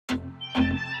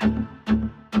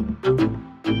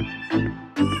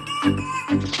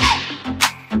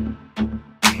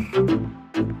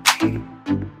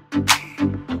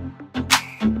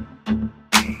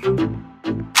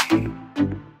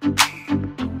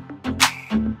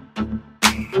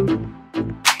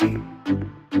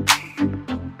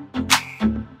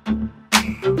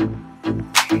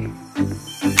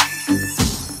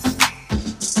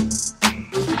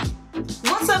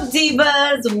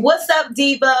What's up,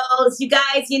 divos? You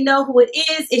guys, you know who it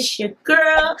is. It's your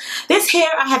girl. This hair,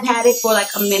 I have had it for like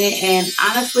a minute, and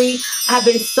honestly, I've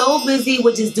been so busy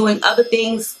with just doing other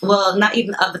things. Well, not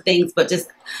even other things, but just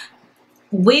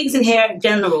wigs and hair in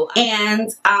general,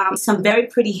 and some very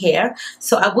pretty hair.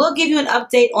 So I will give you an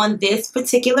update on this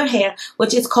particular hair,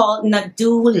 which is called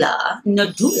Nadula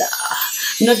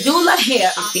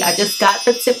Hair. See, I just got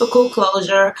the typical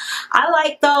closure. I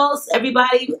like those.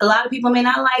 Everybody, a lot of people may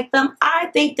not like them. I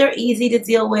think they're easy to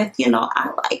deal with. You know,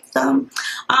 I like them.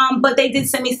 But they did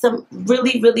send me some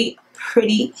really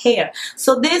pretty hair.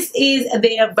 So this is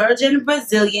their Virgin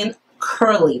Brazilian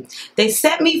curly. They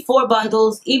sent me 4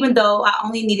 bundles, even though I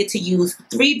only needed to use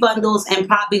 3 bundles and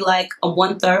probably like a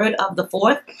 1/3 of the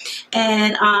 4th.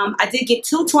 And I did get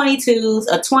 2 22s,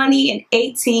 a 20, an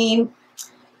 18,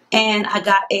 and I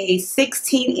got a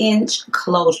 16-inch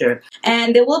closure.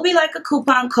 And there will be like a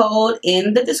coupon code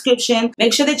in the description.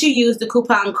 Make sure that you use the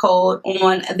coupon code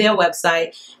on their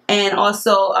website. And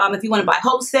also, if you want to buy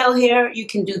wholesale hair, you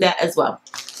can do that as well.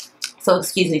 So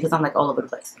excuse me because I'm like all over the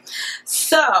place.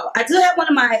 So I do have one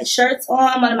of my shirts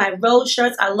on, one of my rose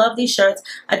shirts. I love these shirts.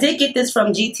 I did get this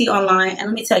from GT Online, and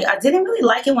let me tell you, I didn't really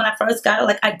like it when I first got it.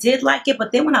 Like, I did like it,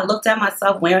 but then when I looked at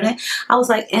myself wearing it, I was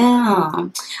like, I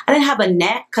didn't have a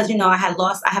neck because, you know, I have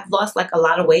lost like a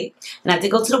lot of weight, and I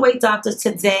did go to the weight doctor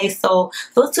today. So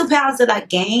those 2 pounds that I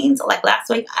gained like last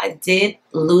week, I did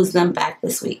lose them back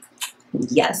this week.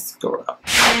 Yes, girl.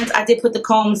 And I did put the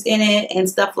combs in it and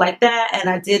stuff like that, and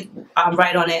I did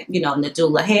write on it, you know,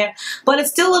 Nadula Hair, but it's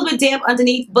still a little bit damp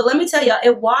underneath. But let me tell y'all,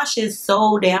 it washes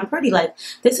so damn pretty. Like,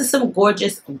 this is some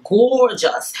gorgeous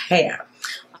hair.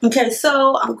 Okay,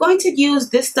 so I'm going to use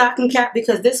this stocking cap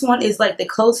because this one is like the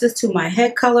closest to my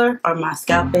head color, or my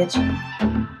scalp bitch.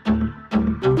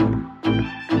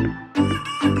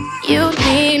 You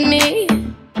need me,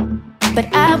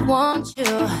 but I want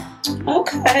you.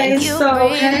 Okay, so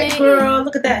hey girl,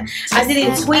 look at that. I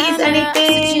didn't tweeze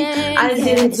anything. I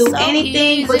didn't do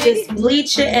anything but just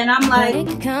bleach it, and I'm like,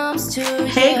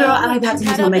 hey girl, I don't even have to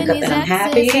use no makeup, and I'm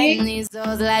happy.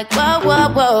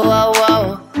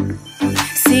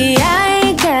 See, I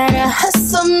ain't got a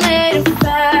hustle made of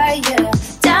fire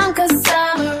down 'cause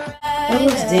I'm a that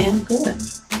looks damn good.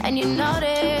 And you know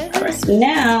that. Alright,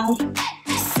 now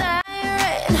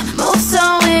siren, move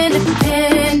so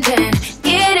independent.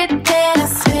 Get it, then I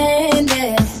spend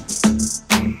it.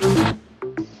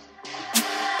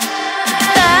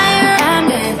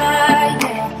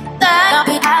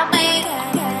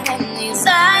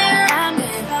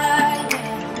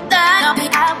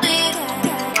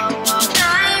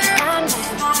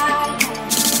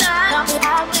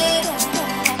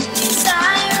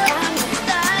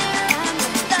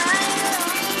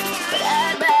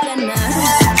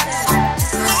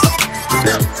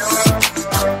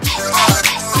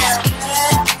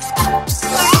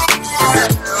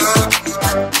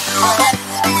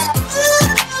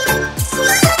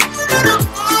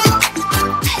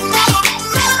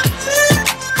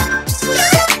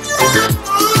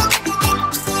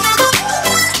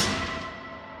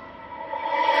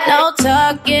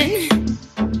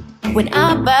 When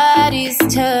our bodies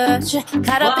touch,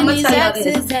 caught up in these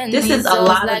exes and this is a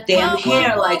lot of damn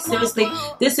hair. Like, seriously,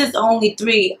 this is only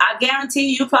 3. I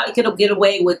guarantee you probably could get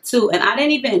away with 2. And I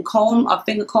didn't even comb or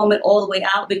finger comb it all the way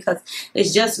out because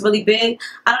it's just really big.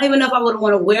 I don't even know if I would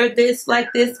want to wear this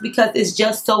like this because it's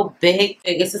just so big.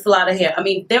 It's just a lot of hair. I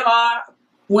mean, there are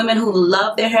women who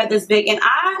love their hair this big, and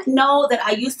I know that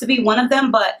I used to be one of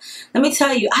them, but let me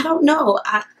tell you, I don't know.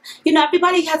 You know,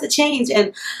 everybody has a change,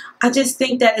 and I just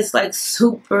think that it's like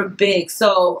super big.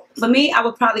 So for me, I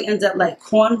would probably end up like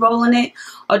corn rolling it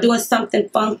or doing something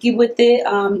funky with it,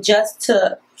 just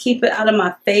to keep it out of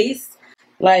my face.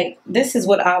 Like, this is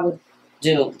what I would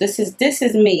do. This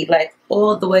is me, like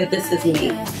all the way. This is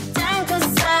me.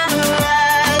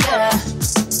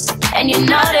 And you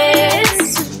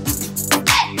notice,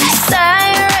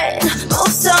 siren,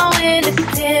 move so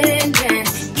independent.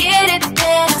 Get it,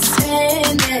 then I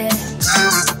spend it.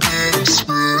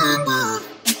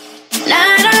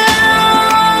 Not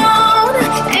alone,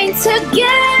 ain't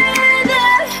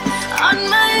together on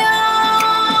my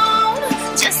own.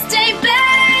 Just stay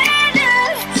better.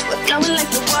 We're flowing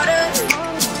like the water,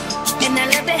 and I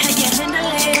love it how you're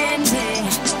handling it.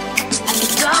 I can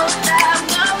go without,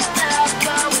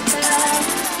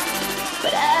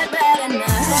 but I'd rather not.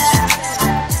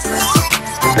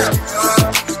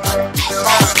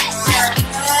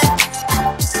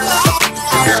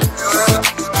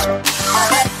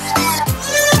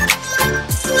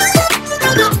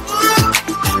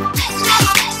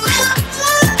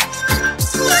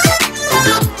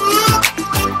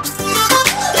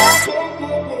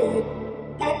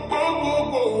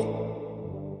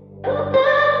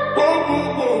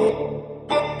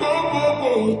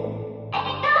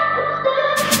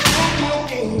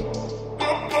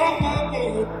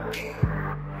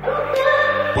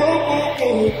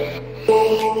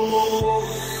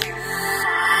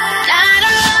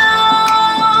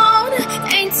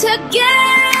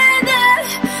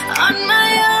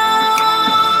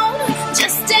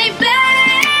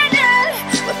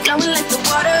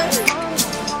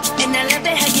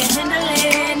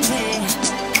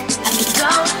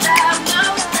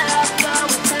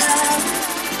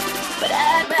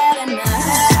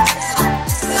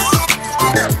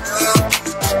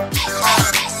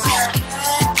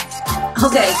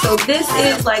 Okay, so this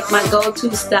is like my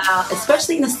go-to style,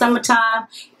 especially in the summertime.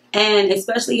 And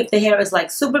especially if the hair is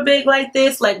like super big like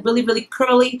this, like really, really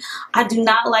curly. I do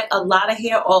not like a lot of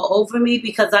hair all over me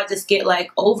because I just get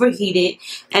like overheated.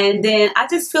 And then I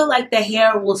just feel like the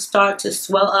hair will start to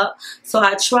swell up. So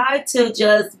I try to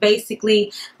just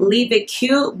basically leave it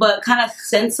cute but kind of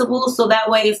sensible, so that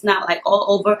way it's not like all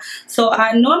over. So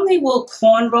I normally will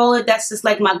cornroll it. That's just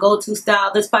like my go-to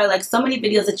style. There's probably like so many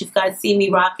videos that you guys see me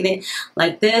rocking it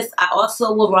like this. I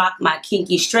also will rock my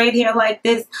kinky straight hair like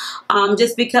this,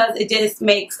 just because it just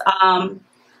makes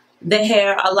the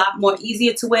hair a lot more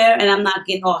easier to wear, and I'm not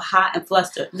getting all hot and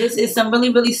flustered. This is some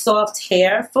really, really soft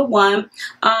hair for one,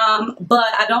 but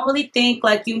I don't really think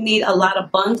like you need a lot of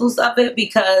bundles of it,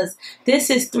 because this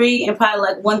is 3 and probably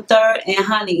like 1/3, and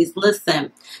honeys,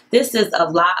 listen, this is a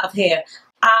lot of hair.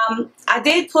 I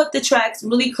did put the tracks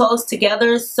really close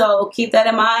together, so keep that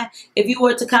in mind. If you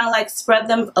were to kind of like spread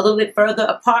them a little bit further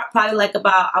apart, probably like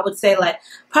about, I would say like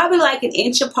probably like 1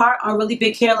 inch apart on really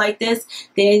big hair like this,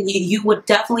 then you would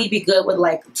definitely be good with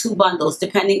like 2 bundles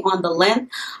depending on the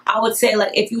length. I would say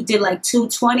like if you did like 2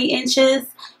 20 inches,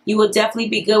 you would definitely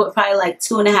be good with probably like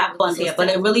 2.5 bundles here, but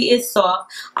it really is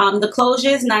soft. The closure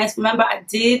is nice. Remember, I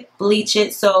did bleach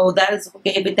it, so that is what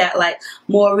gave it that like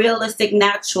more realistic,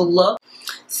 natural look.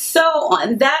 So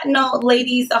on that note,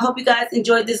 ladies, I hope you guys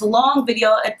enjoyed this long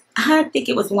video. I think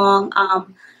it was long.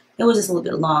 It was just a little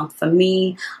bit long for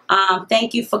me.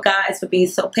 Thank you guys for being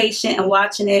so patient and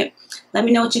watching it. Let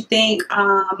me know what you think.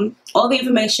 All the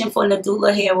information for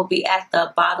Nadula Hair will be at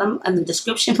the bottom in the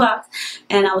description box.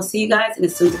 And I will see you guys in a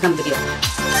soon to come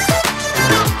video.